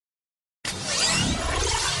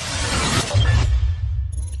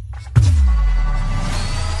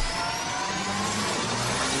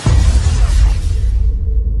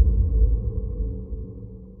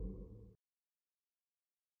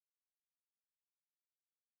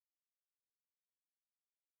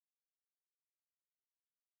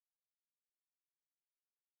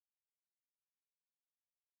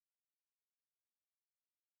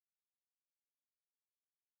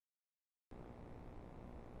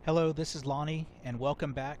Hello, this is Lonnie, and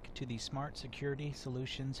welcome back to the Smart Security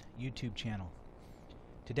Solutions YouTube channel.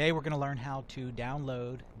 Today we're going to learn how to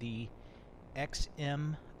download the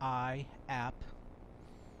XMeye app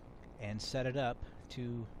and set it up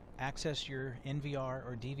to access your NVR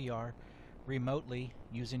or DVR remotely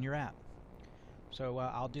using your app. So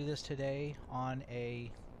I'll do this today on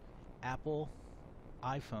a Apple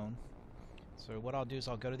iPhone. So what I'll do is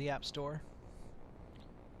I'll go to the App Store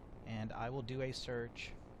and I will do a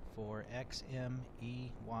search for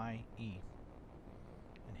XMeye and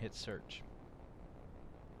hit search.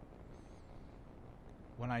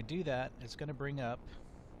 When I do that, it's going to bring up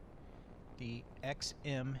the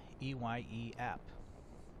XMeye app.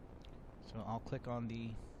 So I'll click on the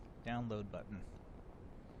download button.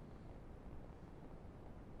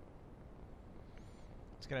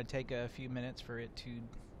 It's going to take a few minutes for it to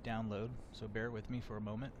download, so bear with me for a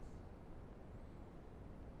moment.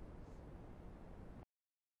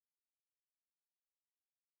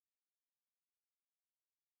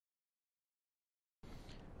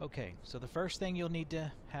 Okay, so the first thing you'll need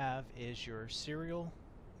to have is your serial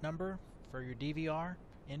number for your DVR,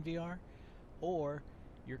 NVR, or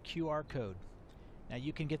your QR code. Now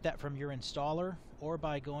you can get that from your installer or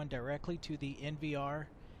by going directly to the NVR,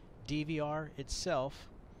 DVR itself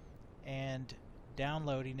and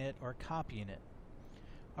downloading it or copying it.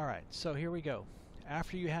 Alright, so here we go.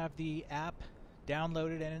 After you have the app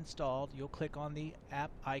downloaded and installed, you'll click on the app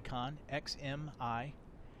icon, XMeye.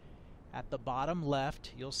 At the bottom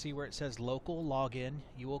left, you'll see where it says local login.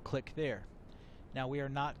 You will click there. Now we are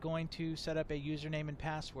not going to set up a username and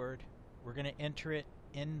password. We're going to enter it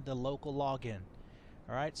in the local login.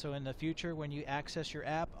 Alright, so in the future when you access your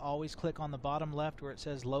app, always click on the bottom left where it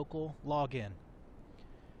says local login.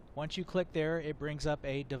 Once you click there, it brings up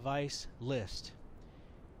a device list.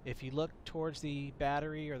 If you look towards the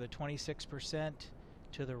battery or the 26%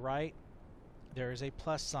 to the right, there is a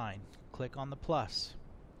plus sign. Click on the plus.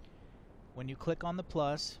 When you click on the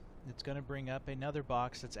plus, it's going to bring up another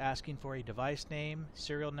box that's asking for a device name,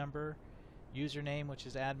 serial number, username, which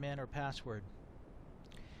is admin, or password.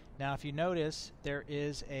 Now if you notice, there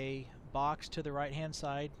is a box to the right hand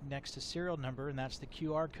side next to serial number, and that's the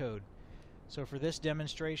QR code. So for this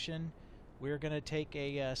demonstration, we're going to take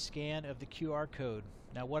a scan of the QR code.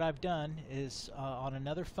 Now what I've done is on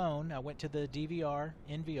another phone, I went to the DVR,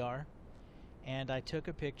 NVR, and I took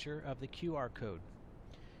a picture of the QR code.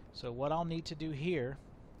 So what I'll need to do here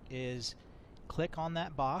is click on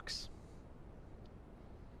that box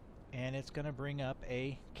and it's going to bring up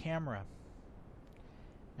a camera.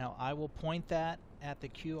 Now I will point that at the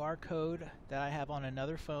QR code that I have on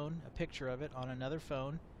another phone, a picture of it on another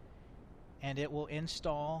phone, and it will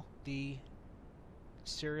install the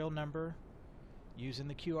serial number using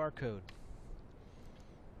the QR code.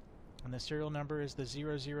 And the serial number is the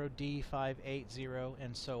 00D580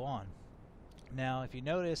 and so on. Now if you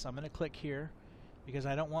notice, I'm going to click here because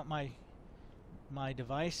I don't want my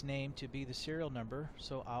device name to be the serial number,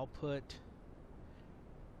 so I'll put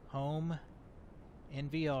home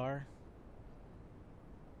NVR,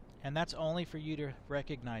 and that's only for you to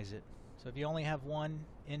recognize it. So if you only have one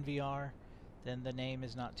NVR, then the name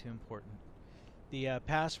is not too important. The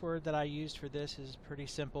password that I used for this is pretty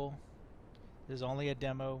simple. This is only a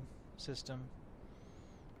demo system.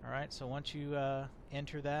 Alright, so once you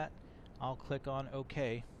enter that, I'll click on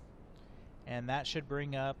OK, and that should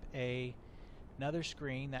bring up another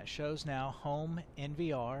screen that shows now home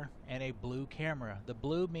NVR and a blue camera. The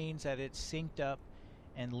blue means that it's synced up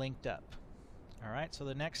and linked up. Alright, so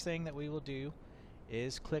the next thing that we will do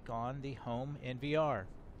is click on the home NVR.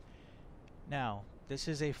 Now this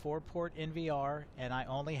is a 4-port NVR and I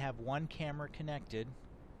only have one camera connected,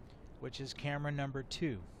 which is camera number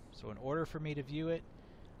 2. So in order for me to view it,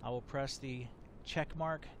 I will press the check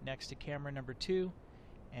mark next to camera number 2,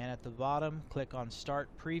 and at the bottom click on Start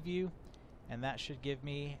Preview, and that should give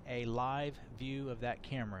me a live view of that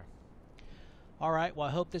camera. Alright, well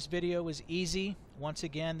I hope this video was easy. Once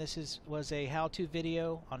again, this was a how-to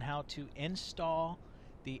video on how to install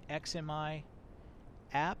the XMeye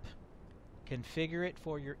app, configure it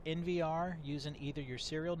for your NVR using either your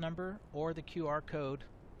serial number or the QR code,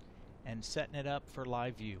 and setting it up for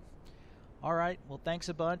live view. Alright, well thanks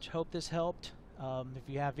a bunch. Hope this helped. If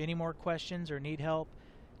you have any more questions or need help,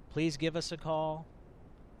 please give us a call,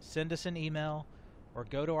 send us an email, or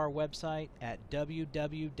go to our website at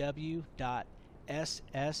www.ssitx.com.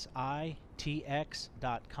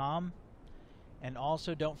 And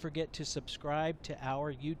also don't forget to subscribe to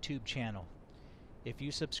our YouTube channel. If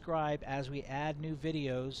you subscribe as we add new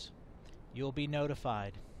videos, you'll be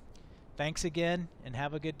notified. Thanks again and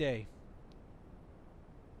have a good day.